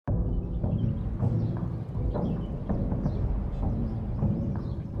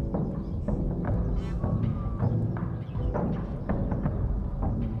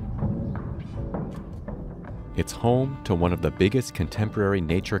home to one of the biggest contemporary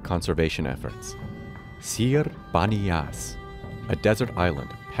nature conservation efforts, Sir Bani Yas, a desert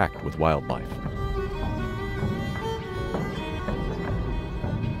island packed with wildlife.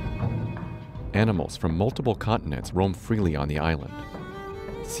 Animals from multiple continents roam freely on the island.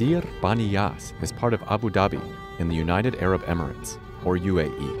 Sir Bani Yas is part of Abu Dhabi in the United Arab Emirates, or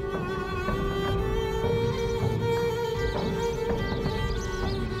UAE.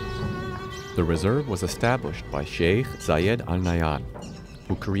 The reserve was established by Sheikh Zayed Al Nahyan,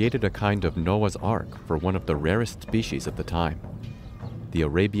 who created a kind of Noah's Ark for one of the rarest species at the time, the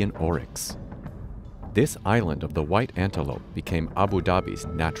Arabian oryx. This island of the white antelope became Abu Dhabi's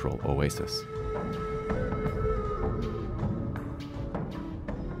natural oasis.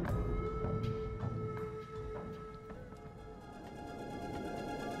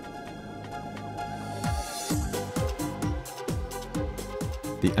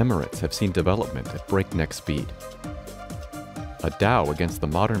 The Emirates have seen development at breakneck speed. A dhow against the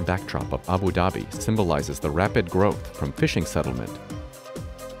modern backdrop of Abu Dhabi symbolizes the rapid growth from fishing settlement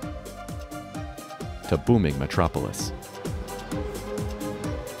to booming metropolis.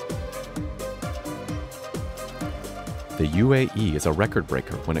 The UAE is a record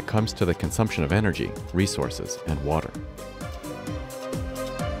breaker when it comes to the consumption of energy, resources, and water.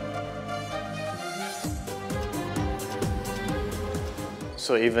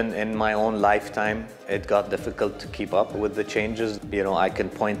 So even in my own lifetime, it got difficult to keep up with the changes. You know, I can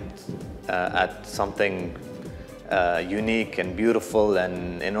point at something unique and beautiful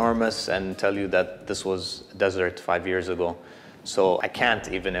and enormous and tell you that this was a desert 5 years ago. So I can't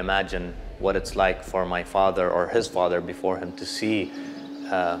even imagine what it's like for my father or his father before him to see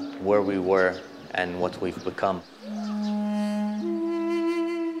where we were and what we've become.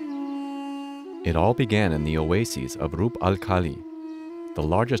 It all began in the oases of Rub al-Khali, the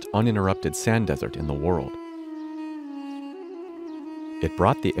largest uninterrupted sand desert in the world. It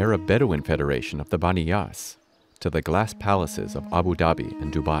brought the Arab Bedouin Federation of the Bani Yas to the glass palaces of Abu Dhabi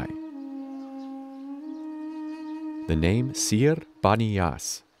and Dubai. The name Sir Bani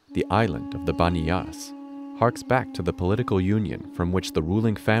Yas, the island of the Bani Yas, harks back to the political union from which the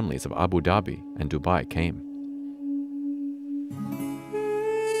ruling families of Abu Dhabi and Dubai came.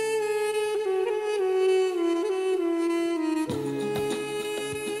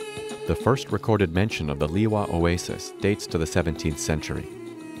 The first recorded mention of the Liwa oasis dates to the 17th century.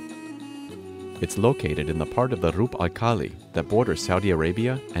 It's located in the part of the Rub al-Khali that borders Saudi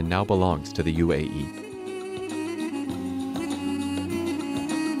Arabia and now belongs to the UAE.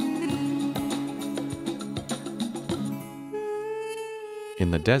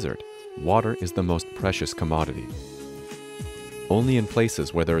 In the desert, water is the most precious commodity. Only in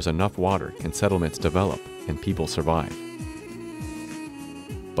places where there is enough water can settlements develop and people survive.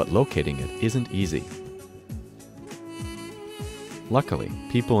 But locating it isn't easy. Luckily,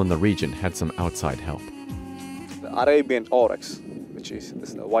 people in the region had some outside help. The Arabian oryx, which is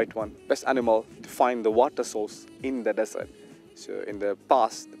the white one, best animal to find the water source in the desert. So in the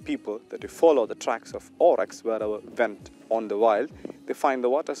past, the people that follow the tracks of oryx wherever went on the wild, they find the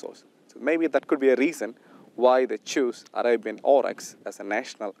water source. So maybe that could be a reason why they choose Arabian oryx as a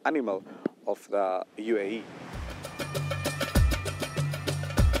national animal of the UAE.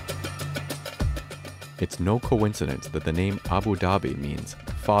 It's no coincidence that the name Abu Dhabi means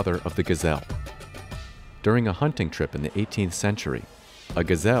father of the gazelle. During a hunting trip in the 18th century, a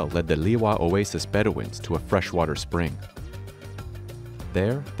gazelle led the Liwa Oasis Bedouins to a freshwater spring.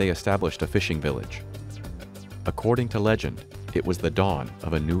 There, they established a fishing village. According to legend, it was the dawn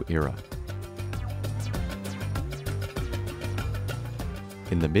of a new era.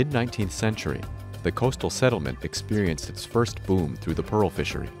 In the mid-19th century, the coastal settlement experienced its first boom through the pearl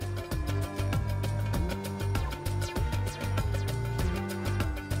fishery.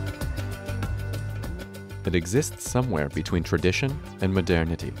 It exists somewhere between tradition and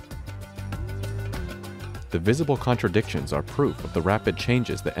modernity. The visible contradictions are proof of the rapid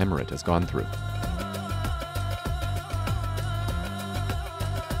changes the emirate has gone through.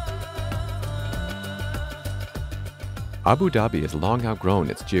 Abu Dhabi has long outgrown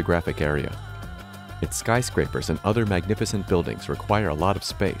its geographic area. Its skyscrapers and other magnificent buildings require a lot of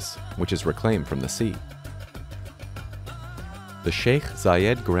space, which is reclaimed from the sea. The Sheikh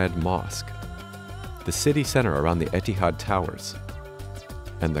Zayed Grand Mosque, the city center around the Etihad Towers,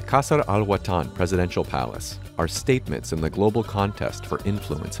 and the Qasr Al Watan Presidential Palace are statements in the global contest for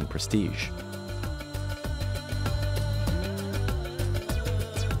influence and prestige.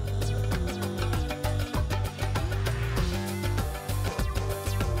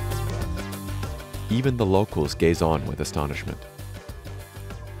 Even the locals gaze on with astonishment.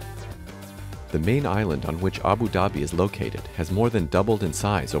 The main island on which Abu Dhabi is located has more than doubled in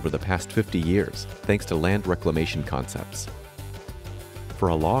size over the past 50 years thanks to land reclamation concepts. For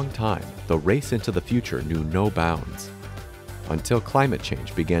a long time, the race into the future knew no bounds, until climate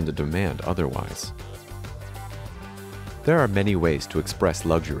change began to demand otherwise. There are many ways to express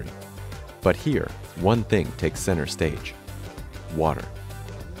luxury, but here, one thing takes center stage: water.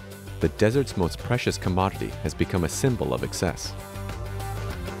 The desert's most precious commodity has become a symbol of excess.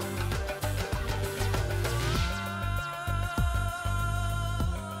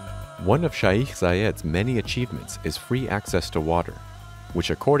 One of Sheikh Zayed's many achievements is free access to water,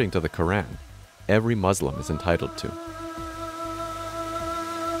 which according to the Quran, every Muslim is entitled to.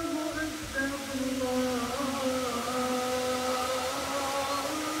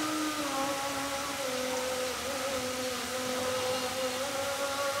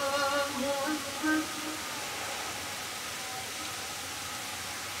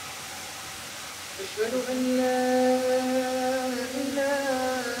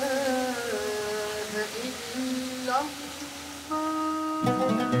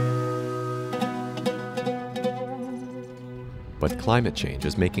 But climate change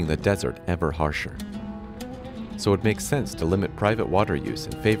is making the desert ever harsher. So it makes sense to limit private water use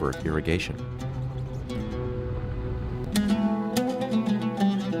in favor of irrigation.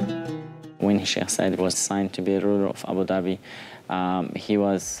 When Sheikh Zayed was assigned to be ruler of Abu Dhabi, he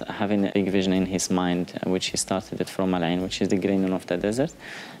was having a big vision in his mind, which he started it from Al Ain, which is the greening of the desert.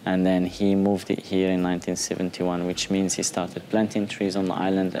 And then he moved it here in 1971, which means he started planting trees on the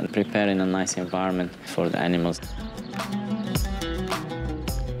island and preparing a nice environment for the animals.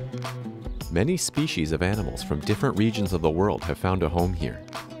 Many species of animals from different regions of the world have found a home here.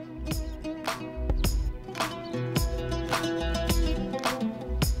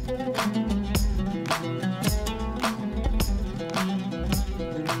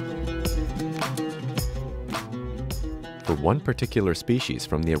 For one particular species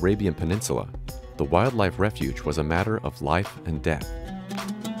from the Arabian Peninsula, the wildlife refuge was a matter of life and death.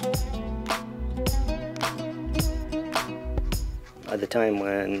 At the time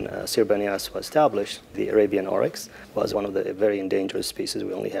when Sir Bani Yas was established, the Arabian oryx was one of the very endangered species.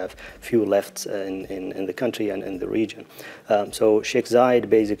 We only have few left in the country and in the region. So Sheikh Zayed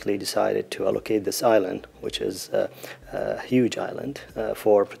basically decided to allocate this island, which is a huge island,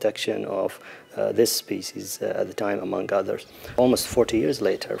 for protection of this species at the time, among others. Almost 40 years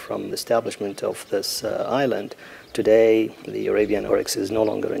later from the establishment of this island, today the Arabian oryx is no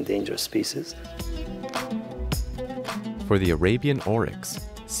longer an endangered species. For the Arabian oryx,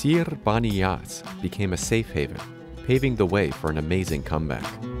 Sir Bani Yas became a safe haven, paving the way for an amazing comeback.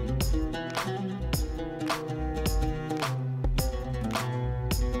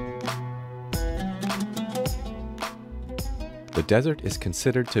 The desert is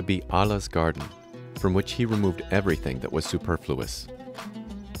considered to be Allah's garden, from which he removed everything that was superfluous.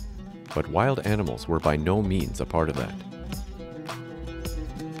 But wild animals were by no means a part of that.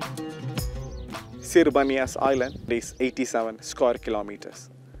 Sir Bani Yas Island is 87 square kilometers,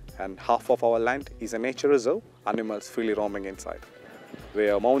 and half of our land is a nature reserve, animals freely roaming inside.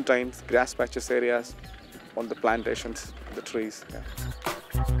 There are mountains, grass patches areas, on the plantations, the trees. Yeah.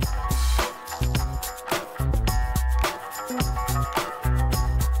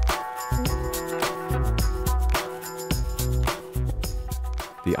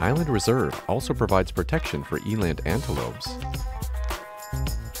 The island reserve also provides protection for eland antelopes,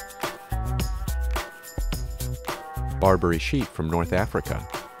 Barbary sheep from North Africa,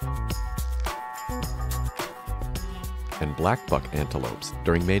 and blackbuck antelopes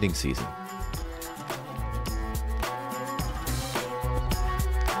during mating season.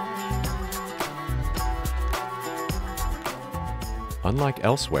 Unlike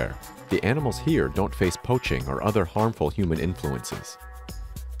elsewhere, the animals here don't face poaching or other harmful human influences.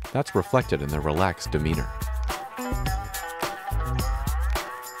 That's reflected in their relaxed demeanor.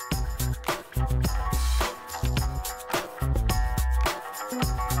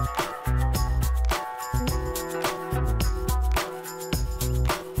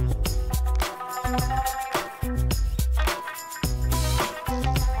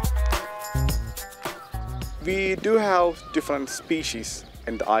 We do have different species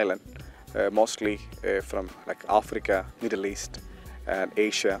in the island, mostly from like Africa, Middle East, and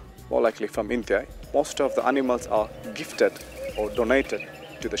Asia, more likely from India. Most of the animals are gifted or donated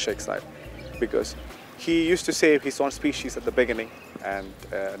to the Sheikh Zayed because he used to save his own species at the beginning, and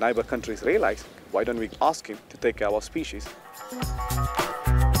neighbor countries realized, why don't we ask him to take care of our species?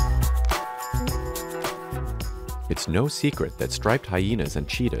 It's no secret that striped hyenas and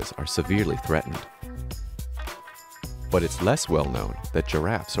cheetahs are severely threatened. But it's less well known that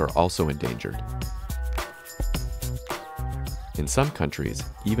giraffes are also endangered. In some countries,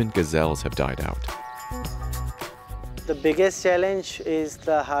 even gazelles have died out. The biggest challenge is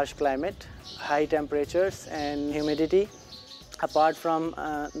the harsh climate, high temperatures and humidity. Apart from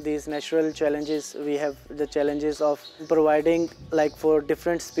these natural challenges, we have the challenges of providing, like for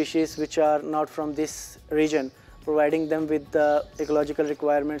different species which are not from this region, providing them with the ecological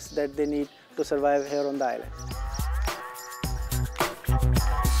requirements that they need to survive here on the island.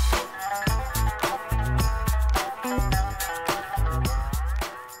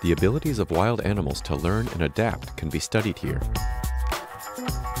 The abilities of wild animals to learn and adapt can be studied here.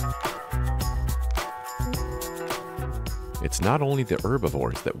 It's not only the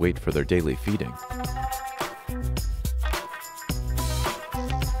herbivores that wait for their daily feeding.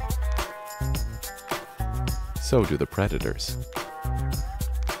 So do the predators.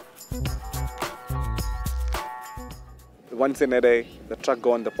 Once in a day, the truck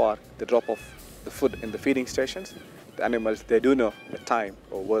go in the park, they drop off the food in the feeding stations. The animals, they do know the time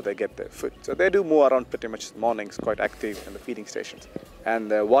or where they get their food. So they do move around pretty much mornings, quite active in the feeding stations.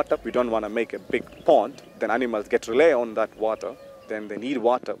 And the water, we don't want to make a big pond, then animals get rely on that water, then they need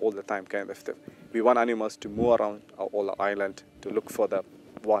water all the time kind of stuff. We want animals to move around our whole island to look for the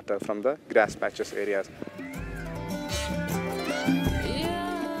water from the grass patches areas.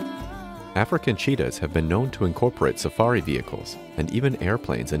 African cheetahs have been known to incorporate safari vehicles and even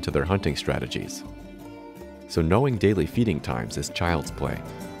airplanes into their hunting strategies. So knowing daily feeding times is child's play.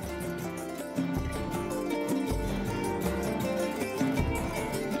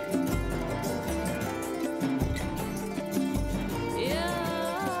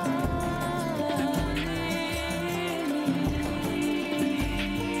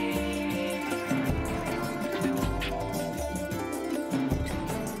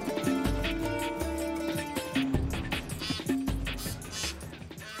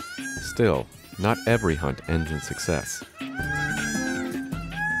 Still, not every hunt ends in success.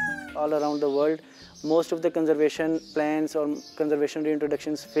 All around the world, most of the conservation plans or conservation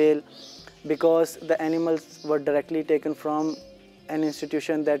reintroductions fail because the animals were directly taken from an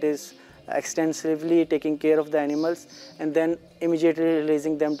institution that is extensively taking care of the animals and then immediately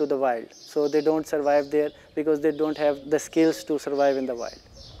releasing them to the wild. So they don't survive there because they don't have the skills to survive in the wild.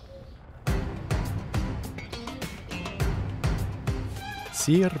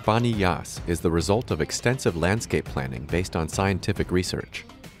 Sir Bani Yas is the result of extensive landscape planning based on scientific research.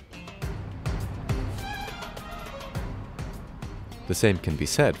 The same can be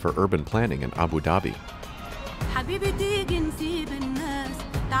said for urban planning in Abu Dhabi.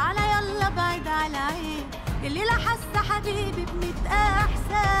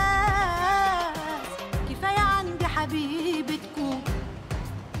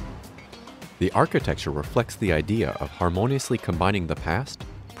 The architecture reflects the idea of harmoniously combining the past,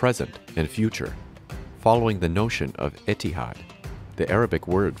 present, and future, following the notion of etihad, the Arabic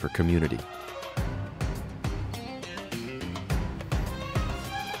word for community.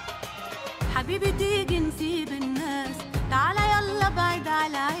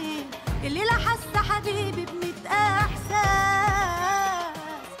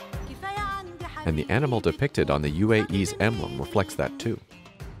 And the animal depicted on the UAE's emblem reflects that too.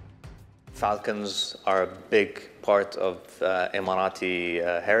 Falcons are a big part of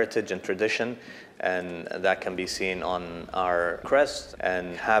Emirati heritage and tradition, and that can be seen on our crest.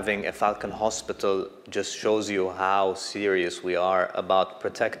 And having a falcon hospital just shows you how serious we are about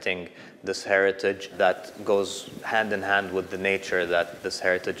protecting this heritage that goes hand in hand with the nature that this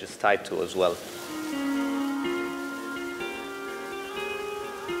heritage is tied to as well.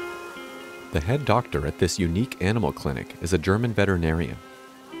 The head doctor at this unique animal clinic is a German veterinarian.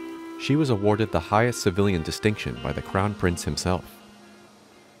 She was awarded the highest civilian distinction by the Crown Prince himself.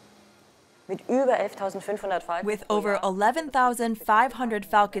 With over 11,500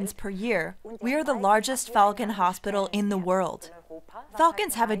 falcons per year, we are the largest falcon hospital in the world.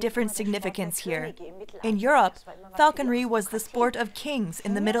 Falcons have a different significance here. In Europe, falconry was the sport of kings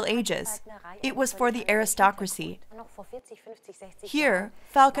in the Middle Ages. It was for the aristocracy. Here,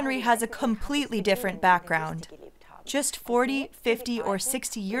 falconry has a completely different background. Just 40, 50, or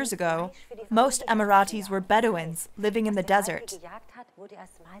 60 years ago, most Emiratis were Bedouins living in the desert.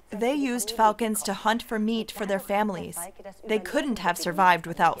 They used falcons to hunt for meat for their families. They couldn't have survived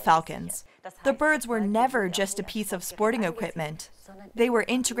without falcons. The birds were never just a piece of sporting equipment. They were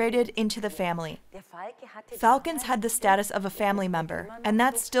integrated into the family. Falcons had the status of a family member, and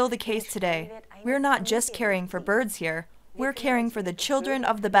that's still the case today. We're not just caring for birds here. We're caring for the children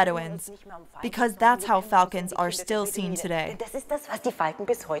of the Bedouins, because that's how falcons are still seen today.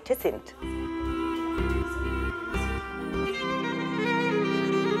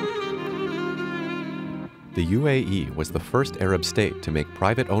 The UAE was the first Arab state to make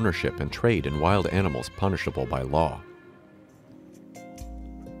private ownership and trade in wild animals punishable by law.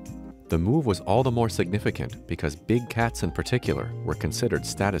 The move was all the more significant because big cats in particular were considered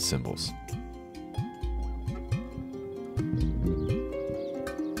status symbols.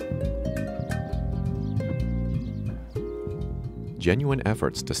 Genuine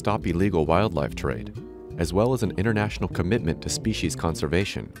efforts to stop illegal wildlife trade, as well as an international commitment to species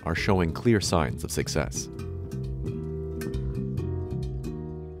conservation, are showing clear signs of success.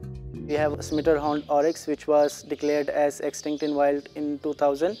 We have a smithers-horned oryx, which was declared as extinct in wild in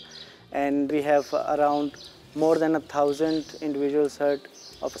 2000, and we have around more than 1,000 individuals herd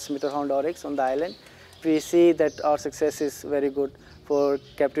of smithers-horned oryx on the island. We see that our success is very good for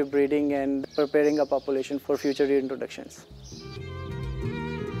captive breeding and preparing a population for future reintroductions.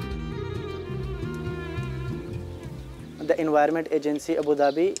 The Environment Agency Abu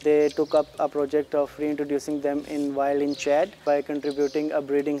Dhabi, they took up a project of reintroducing them in wild in Chad by contributing a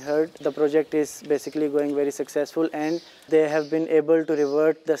breeding herd. The project is basically going very successful, and they have been able to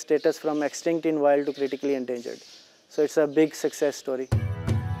revert the status from extinct in wild to critically endangered. So it's a big success story.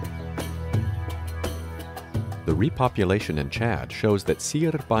 The repopulation in Chad shows that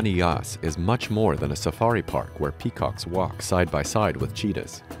Sir Bani Yas is much more than a safari park where peacocks walk side by side with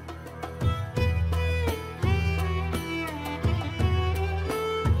cheetahs.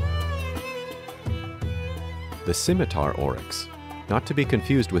 The scimitar oryx, not to be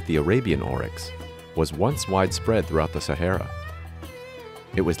confused with the Arabian oryx, was once widespread throughout the Sahara.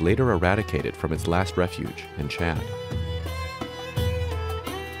 It was later eradicated from its last refuge in Chad.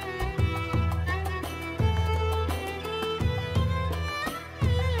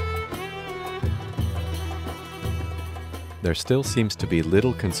 There still seems to be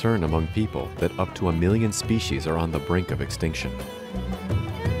little concern among people that up to 1 million species are on the brink of extinction.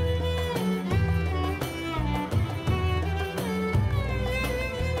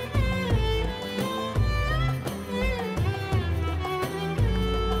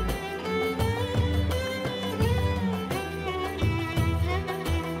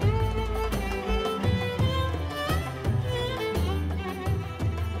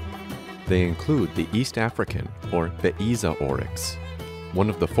 They include the East African, or Bedouins oryx, one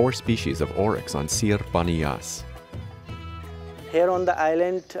of the 4 species of oryx on Sir Bani Yas. Here on the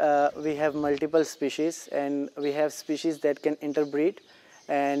island, we have multiple species, and we have species that can interbreed,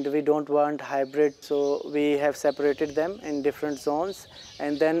 and we don't want hybrid, so we have separated them in different zones.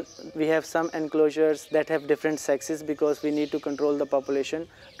 And then we have some enclosures that have different sexes because we need to control the population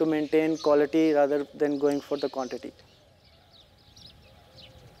to maintain quality rather than going for the quantity.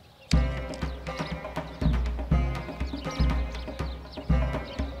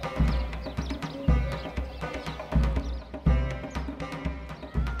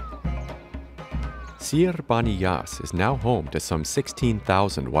 Sir Bani Yas is now home to some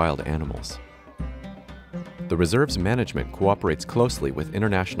 16,000 wild animals. The reserve's management cooperates closely with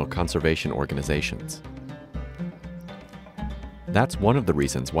international conservation organizations. That's one of the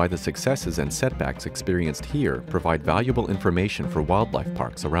reasons why the successes and setbacks experienced here provide valuable information for wildlife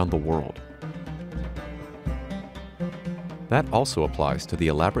parks around the world. That also applies to the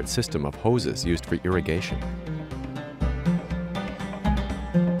elaborate system of hoses used for irrigation.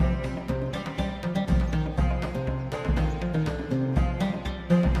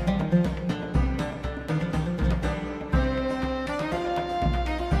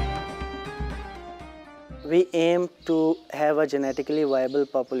 We aim to have a genetically viable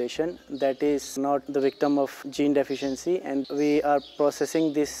population that is not the victim of gene deficiency, and we are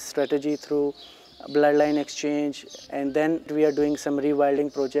processing this strategy through bloodline exchange, and then we are doing some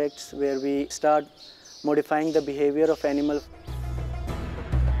rewilding projects where we start modifying the behavior of animals.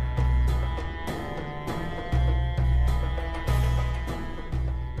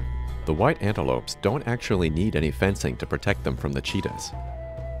 The white antelopes don't actually need any fencing to protect them from the cheetahs.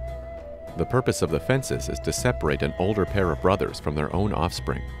 The purpose of the fences is to separate an older pair of brothers from their own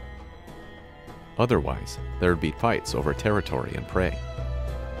offspring. Otherwise, there would be fights over territory and prey.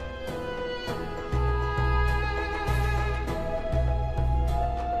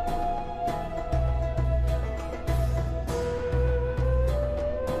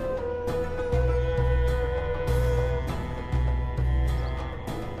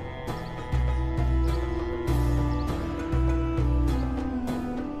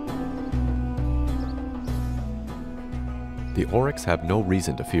 The oryx have no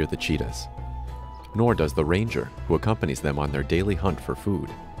reason to fear the cheetahs, nor does the ranger who accompanies them on their daily hunt for food.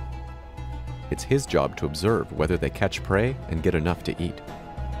 It's his job to observe whether they catch prey and get enough to eat.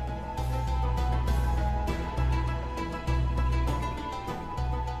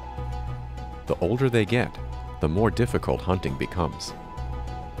 The older they get, the more difficult hunting becomes.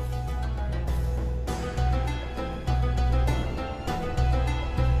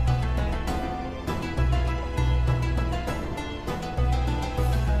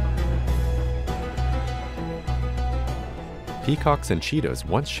 Peacocks and cheetahs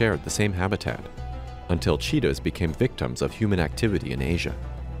once shared the same habitat, until cheetahs became victims of human activity in Asia.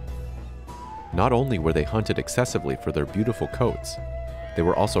 Not only were they hunted excessively for their beautiful coats, they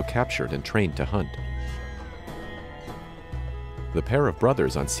were also captured and trained to hunt. The pair of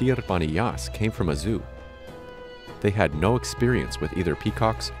brothers on Sir Bani Yas came from a zoo. They had no experience with either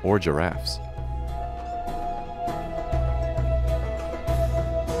peacocks or giraffes.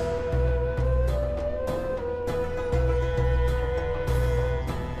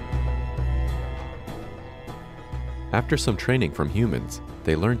 After some training from humans,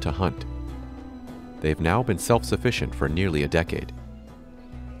 they learned to hunt. They've now been self-sufficient for nearly a decade.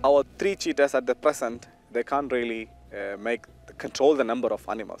 Our 3 cheetahs at the present, they can't really control the number of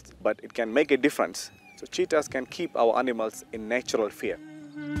animals, but it can make a difference. So cheetahs can keep our animals in natural fear.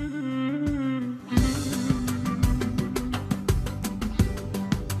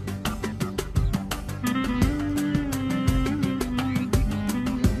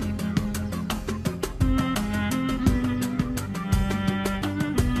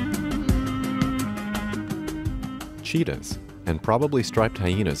 Cheetahs, and probably striped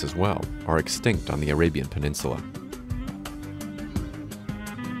hyenas as well, are extinct on the Arabian Peninsula.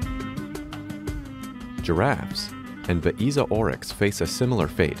 Giraffes and Bedouin oryx face a similar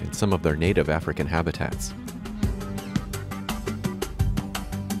fate in some of their native African habitats.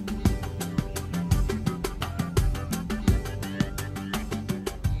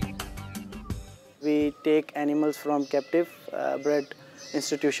 We take animals from captive bred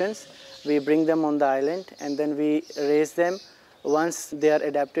institutions. We bring them on the island and then we raise them. Once they are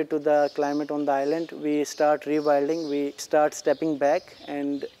adapted to the climate on the island, we start rewilding, we start stepping back,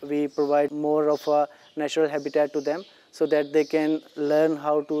 and we provide more of a natural habitat to them so that they can learn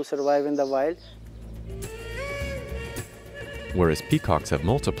how to survive in the wild. Whereas peacocks have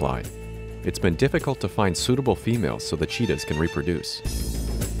multiplied, it's been difficult to find suitable females so the cheetahs can reproduce.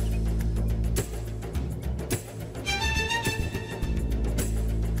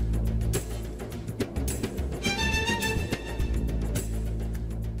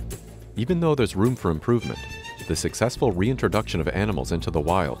 Even though there's room for improvement, the successful reintroduction of animals into the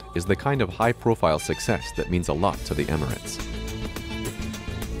wild is the kind of high-profile success that means a lot to the Emirates.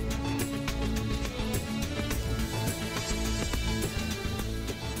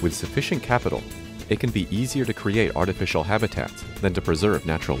 With sufficient capital, it can be easier to create artificial habitats than to preserve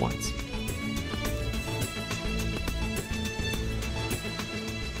natural ones.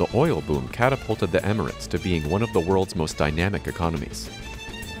 The oil boom catapulted the Emirates to being one of the world's most dynamic economies.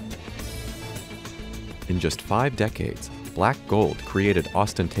 In just 5 decades, black gold created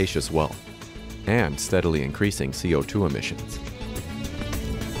ostentatious wealth and steadily increasing CO2 emissions.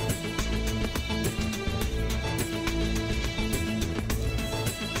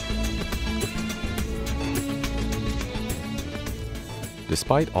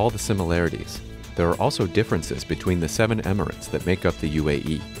 Despite all the similarities, there are also differences between the 7 emirates that make up the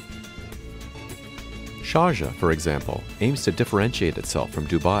UAE. Sharjah, for example, aims to differentiate itself from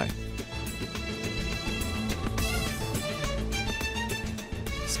Dubai.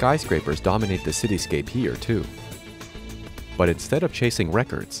 Skyscrapers dominate the cityscape here, too. But instead of chasing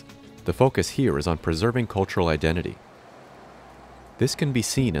records, the focus here is on preserving cultural identity. This can be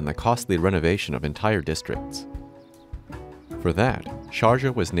seen in the costly renovation of entire districts. For that,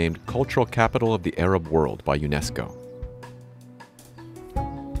 Sharjah was named Cultural Capital of the Arab World by UNESCO.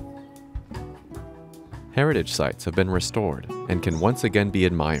 Heritage sites have been restored and can once again be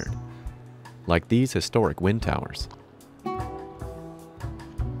admired, like these historic wind towers.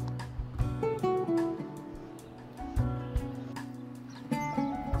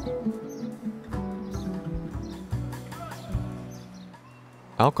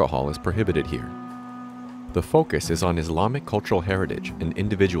 Alcohol is prohibited here. The focus is on Islamic cultural heritage and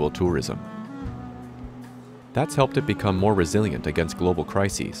individual tourism. That's helped it become more resilient against global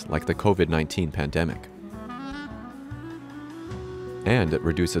crises like the COVID-19 pandemic. And it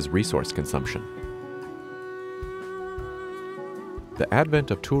reduces resource consumption. The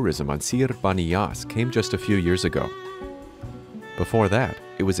advent of tourism on Sir Bani Yas came just a few years ago. Before that,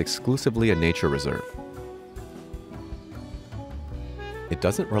 it was exclusively a nature reserve. It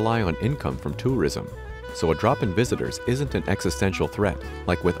doesn't rely on income from tourism, so a drop in visitors isn't an existential threat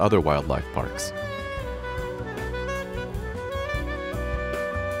like with other wildlife parks.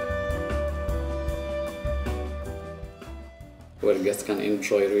 Where guests can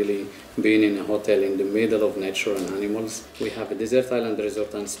enjoy really being in a hotel in the middle of nature and animals. We have a desert island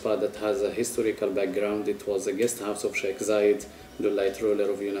resort and spa that has a historical background. It was a guest house of Sheikh Zayed, the late ruler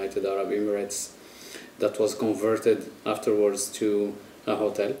of United Arab Emirates, that was converted afterwards to a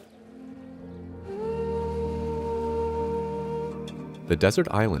hotel. The desert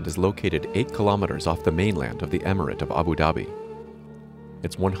island is located 8 kilometers off the mainland of the Emirate of Abu Dhabi.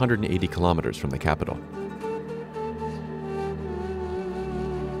 It's 180 kilometers from the capital.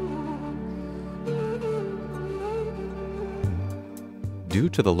 Due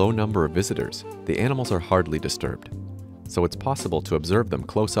to the low number of visitors, the animals are hardly disturbed, so it's possible to observe them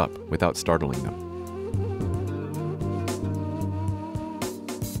close up without startling them.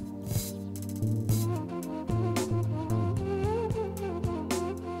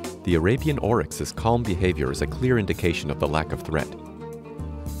 The Arabian oryx's calm behavior is a clear indication of the lack of threat.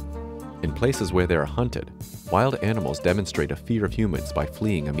 In places where they are hunted, wild animals demonstrate a fear of humans by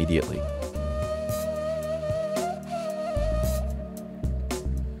fleeing immediately.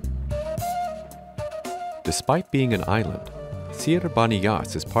 Despite being an island, Sir Bani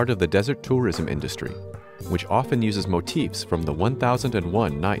Yas is part of the desert tourism industry, which often uses motifs from the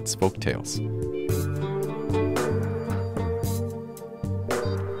 1001 Nights folktales.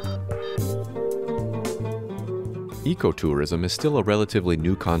 Ecotourism is still a relatively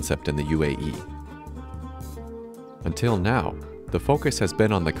new concept in the UAE. Until now, the focus has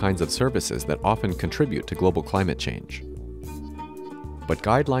been on the kinds of services that often contribute to global climate change. But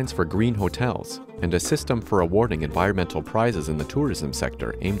guidelines for green hotels and a system for awarding environmental prizes in the tourism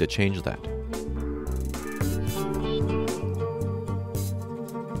sector aim to change that.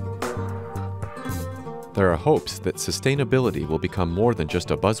 There are hopes that sustainability will become more than just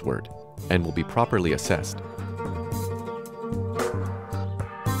a buzzword and will be properly assessed.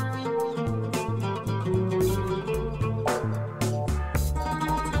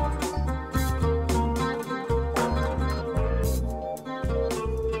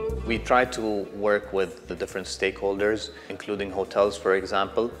 We try to work with the different stakeholders, including hotels, for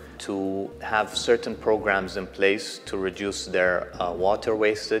example, to have certain programs in place to reduce their water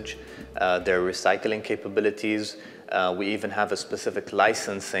wastage, their recycling capabilities. We even have a specific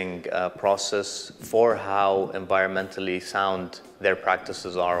licensing process for how environmentally sound their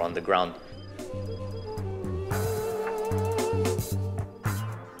practices are on the ground.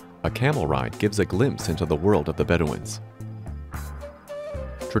 A camel ride gives a glimpse into the world of the Bedouins.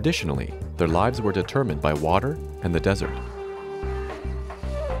 Traditionally, their lives were determined by water and the desert.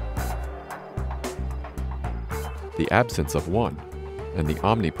 The absence of one and the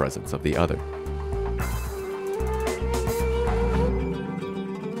omnipresence of the other.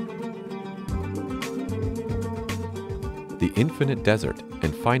 The infinite desert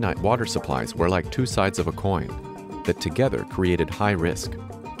and finite water supplies were like two sides of a coin that together created high risk.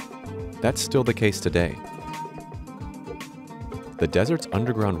 That's still the case today. The desert's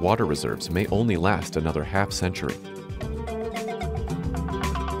underground water reserves may only last another half-century.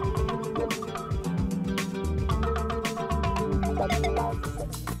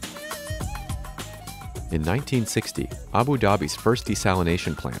 In 1960, Abu Dhabi's first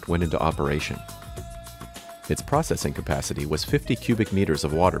desalination plant went into operation. Its processing capacity was 50 cubic meters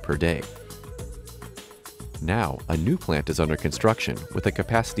of water per day. Now, a new plant is under construction with a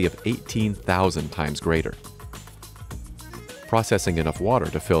capacity of 18,000 times greater, processing enough water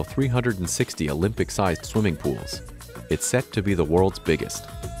to fill 360 Olympic-sized swimming pools. It's set to be the world's biggest.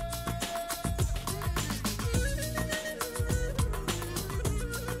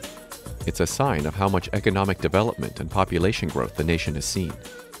 It's a sign of how much economic development and population growth the nation has seen.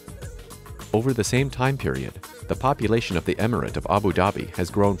 Over the same time period, the population of the Emirate of Abu Dhabi has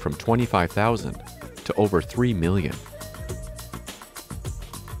grown from 25,000 to over 3 million.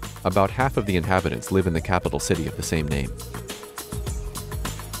 About half of the inhabitants live in the capital city of the same name.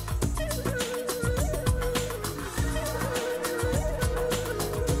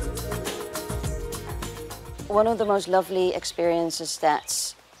 One of the most lovely experiences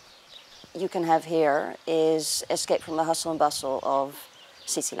that you can have here is escape from the hustle and bustle of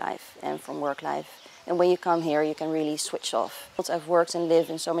city life and from work life. And when you come here, you can really switch off. I've worked and lived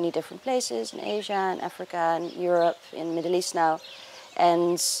in so many different places, in Asia and Africa and Europe, in the Middle East now.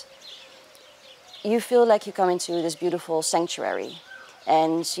 And you feel like you come into this beautiful sanctuary.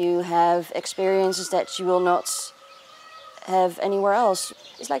 And you have experiences that you will not have anywhere else.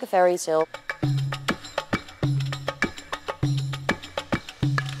 It's like a fairy tale.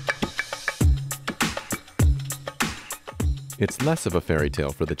 It's less of a fairy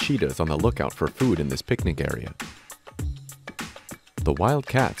tale for the cheetahs on the lookout for food in this picnic area. The wild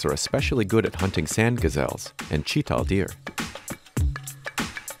cats are especially good at hunting sand gazelles and cheetah deer.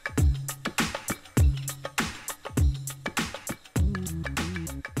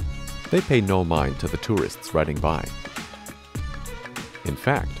 They pay no mind to the tourists riding by. In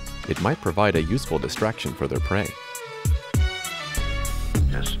fact, it might provide a useful distraction for their prey.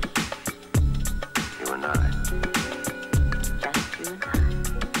 Just you and I. Just you and I.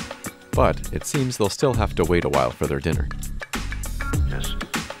 But it seems they'll still have to wait a while for their dinner. Just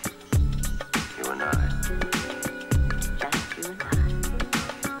you and I. Just you and I.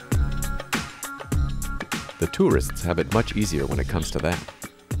 The tourists have it much easier when it comes to that.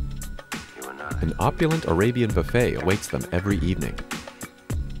 You and I. An opulent Arabian buffet awaits them every evening.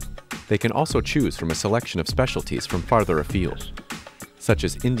 They can also choose from a selection of specialties from farther afield, such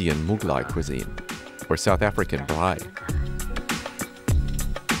as Indian Mughlai cuisine or South African braai.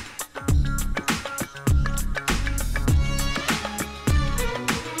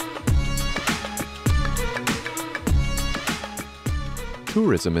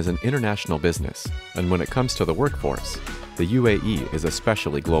 Tourism is an international business, and when it comes to the workforce, the UAE is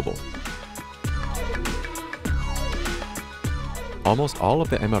especially global. Almost all of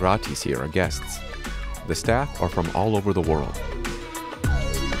the Emiratis here are guests. The staff are from all over the world.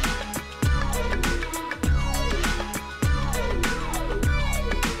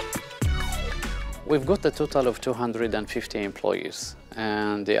 We've got a total of 250 employees,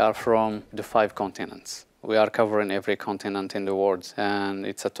 and they are from the 5 continents. We are covering every continent in the world, and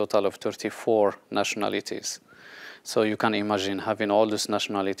it's a total of 34 nationalities. So you can imagine having all these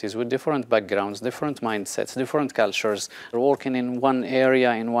nationalities with different backgrounds, different mindsets, different cultures, working in one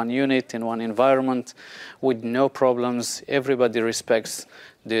area, in one unit, in one environment with no problems. Everybody respects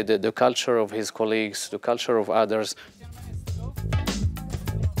the culture of his colleagues, the culture of others.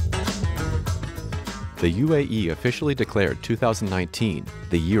 The UAE officially declared 2019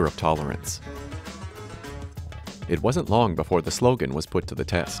 the Year of Tolerance. It wasn't long before the slogan was put to the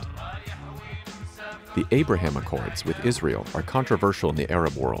test. The Abraham Accords with Israel are controversial in the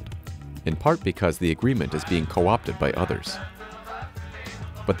Arab world, in part because the agreement is being co-opted by others.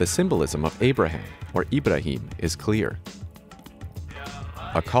 But the symbolism of Abraham, or Ibrahim, is clear.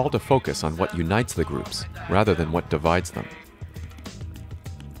 A call to focus on what unites the groups, rather than what divides them.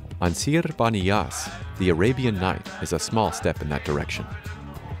 On Sir Bani Yas, the Arabian Night is a small step in that direction.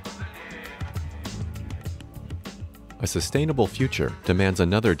 A sustainable future demands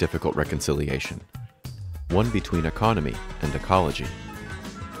another difficult reconciliation, one between economy and ecology.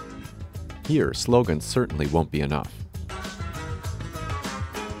 Here, slogans certainly won't be enough.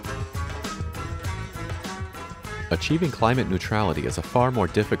 Achieving climate neutrality is a far more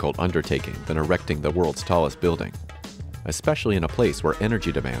difficult undertaking than erecting the world's tallest building, especially in a place where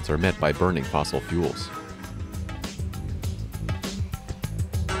energy demands are met by burning fossil fuels.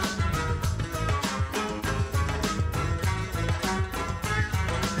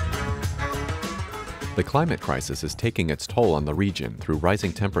 The climate crisis is taking its toll on the region through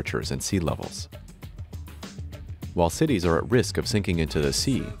rising temperatures and sea levels. While cities are at risk of sinking into the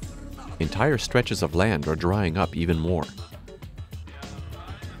sea, entire stretches of land are drying up even more.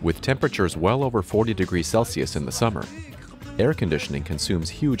 With temperatures well over 40 degrees Celsius in the summer, air conditioning consumes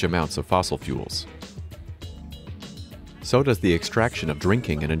huge amounts of fossil fuels. So does the extraction of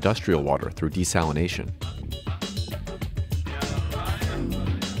drinking and industrial water through desalination.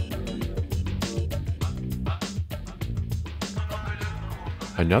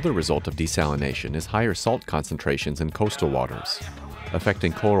 Another result of desalination is higher salt concentrations in coastal waters,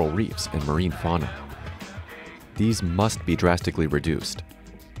 affecting coral reefs and marine fauna. These must be drastically reduced.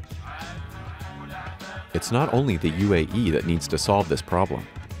 It's not only the UAE that needs to solve this problem.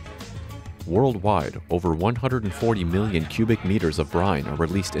 Worldwide, over 140 million cubic meters of brine are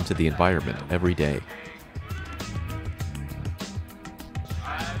released into the environment every day.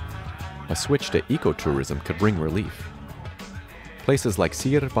 A switch to ecotourism could bring relief. Places like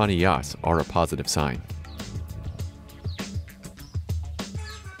Sir Bani Yas are a positive sign.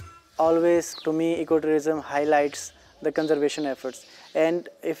 Always, to me, ecotourism highlights the conservation efforts. And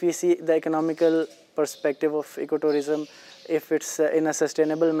if we see the economical perspective of ecotourism, if it's in a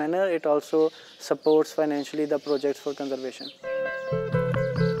sustainable manner, it also supports financially the projects for conservation.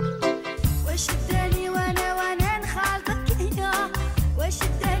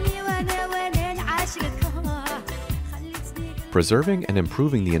 Preserving and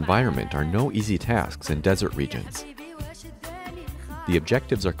improving the environment are no easy tasks in desert regions. The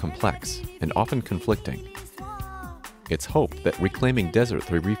objectives are complex and often conflicting. It's hoped that reclaiming desert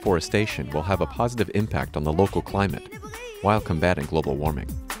through reforestation will have a positive impact on the local climate while combating global warming.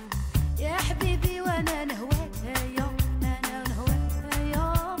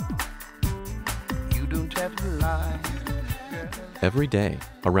 Every day,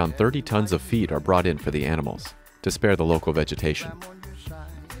 around 30 tons of feed are brought in for the animals to spare the local vegetation.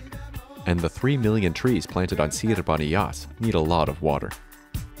 and the 3 million trees planted on Sir Bani Yas need a lot of water.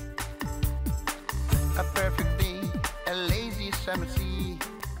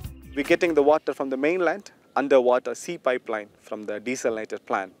 We're getting the water from the mainland, underwater sea pipeline from the desalinated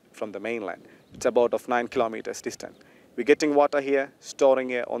plant from the mainland. It's about of 9 kilometers distant. We're getting water here,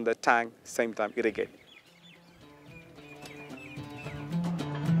 storing it on the tank, same time irrigate.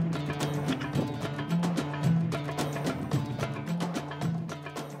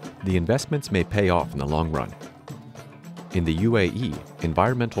 The investments may pay off in the long run. In the UAE,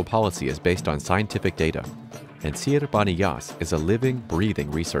 environmental policy is based on scientific data, and Sir Bani Yas is a living,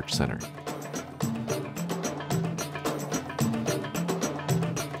 breathing research center.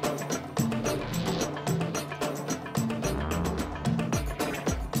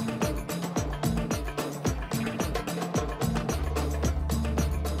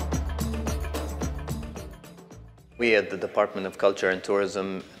 We at the Department of Culture and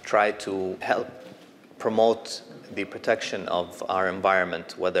Tourism try to help promote the protection of our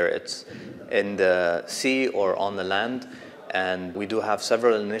environment, whether it's in the sea or on the land. And we do have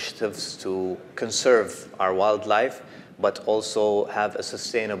several initiatives to conserve our wildlife, but also have a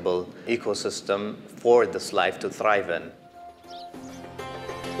sustainable ecosystem for this life to thrive in.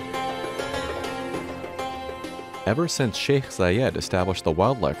 Ever since Sheikh Zayed established the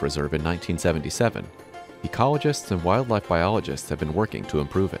Wildlife Reserve in 1977, ecologists and wildlife biologists have been working to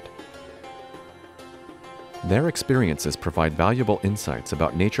improve it. Their experiences provide valuable insights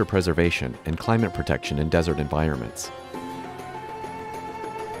about nature preservation and climate protection in desert environments.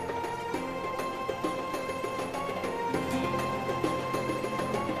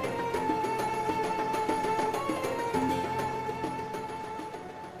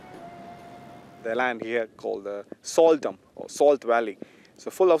 The land here called the salt dump or salt valley. So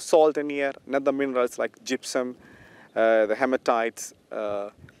full of salt in here, other minerals like gypsum, the hematites,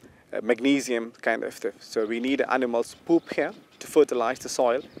 magnesium kind of stuff. So we need animals poop here to fertilize the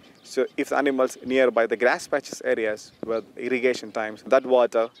soil. So if the animals nearby the grass patches areas with irrigation times, that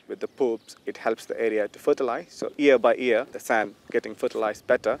water with the poops, it helps the area to fertilize. So year by year, the sand getting fertilized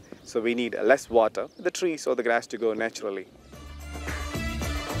better. So we need less water, the trees or the grass to go naturally.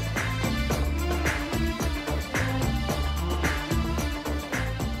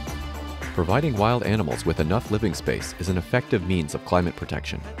 Providing wild animals with enough living space is an effective means of climate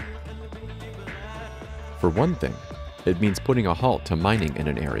protection. For one thing, it means putting a halt to mining in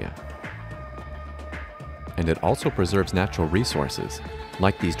an area. And it also preserves natural resources,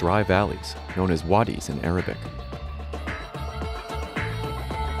 like these dry valleys, known as wadis in Arabic.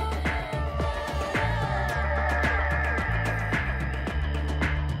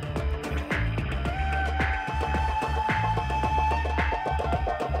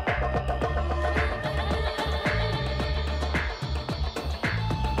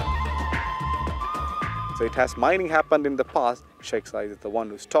 So it has mining happened in the past. Sheikh Zayed is the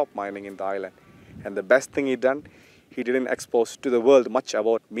one who stopped mining in the island. And the best thing he done, he didn't expose to the world much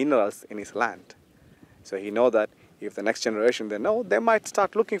about minerals in his land. So he know that if the next generation they know, they might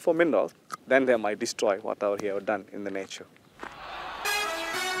start looking for minerals, then they might destroy whatever he have done in the nature.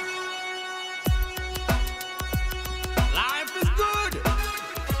 Life is good.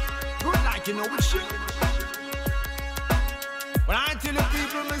 Good like you know it should. When I tell the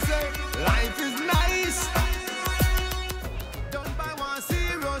people, me say, life is nice. Done by one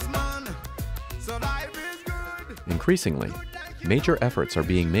serious man. So life is good. Increasingly, major efforts are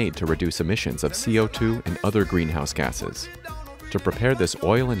being made to reduce emissions of CO2 and other greenhouse gases, to prepare this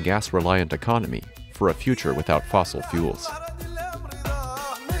oil and gas-reliant economy for a future without fossil fuels.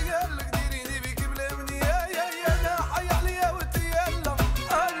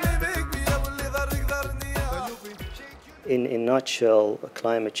 In a nutshell,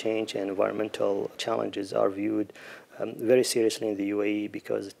 climate change and environmental challenges are viewed very seriously in the UAE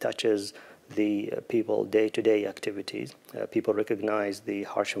because it touches the people day-to-day activities. People recognize the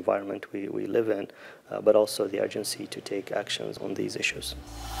harsh environment we live in, but also the urgency to take actions on these issues.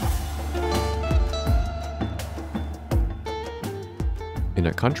 In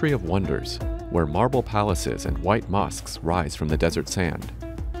a country of wonders, where marble palaces and white mosques rise from the desert sand,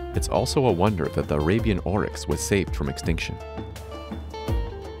 it's also a wonder that the Arabian oryx was saved from extinction.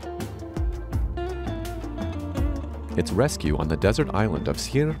 Its rescue on the desert island of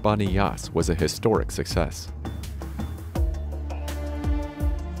Sir Bani Yas was a historic success.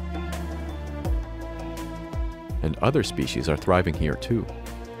 And other species are thriving here too.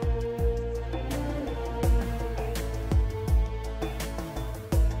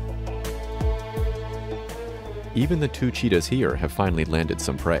 Even the 2 cheetahs here have finally landed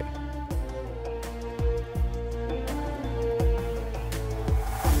some prey.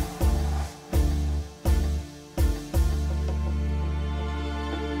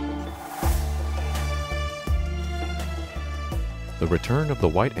 The return of the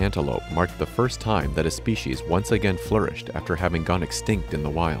white antelope marked the first time that a species once again flourished after having gone extinct in the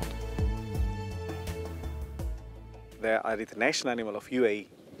wild. They are the national animal of UAE.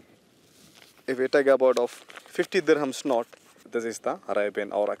 If you take about of 50 dirhams note, this is the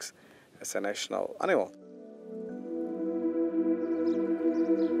Arabian oryx as a national animal.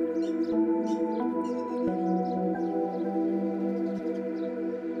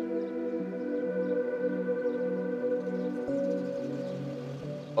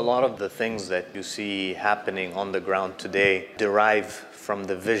 A lot of the things that you see happening on the ground today derive from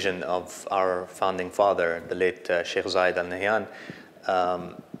the vision of our founding father, the late Sheikh Zayed Al Nahyan.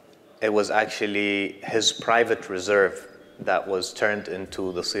 It was actually his private reserve that was turned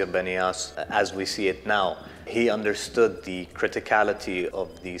into the Sir Bani Yas as we see it now. He understood the criticality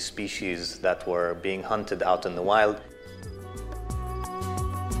of the species that were being hunted out in the wild.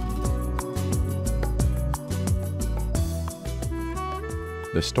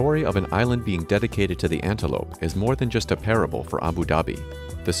 The story of an island being dedicated to the antelope is more than just a parable for Abu Dhabi,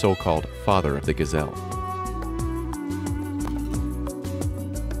 the so-called father of the gazelle.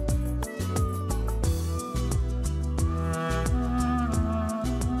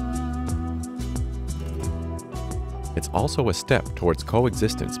 It's also a step towards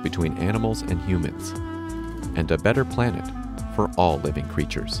coexistence between animals and humans, and a better planet for all living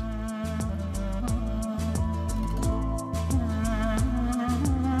creatures.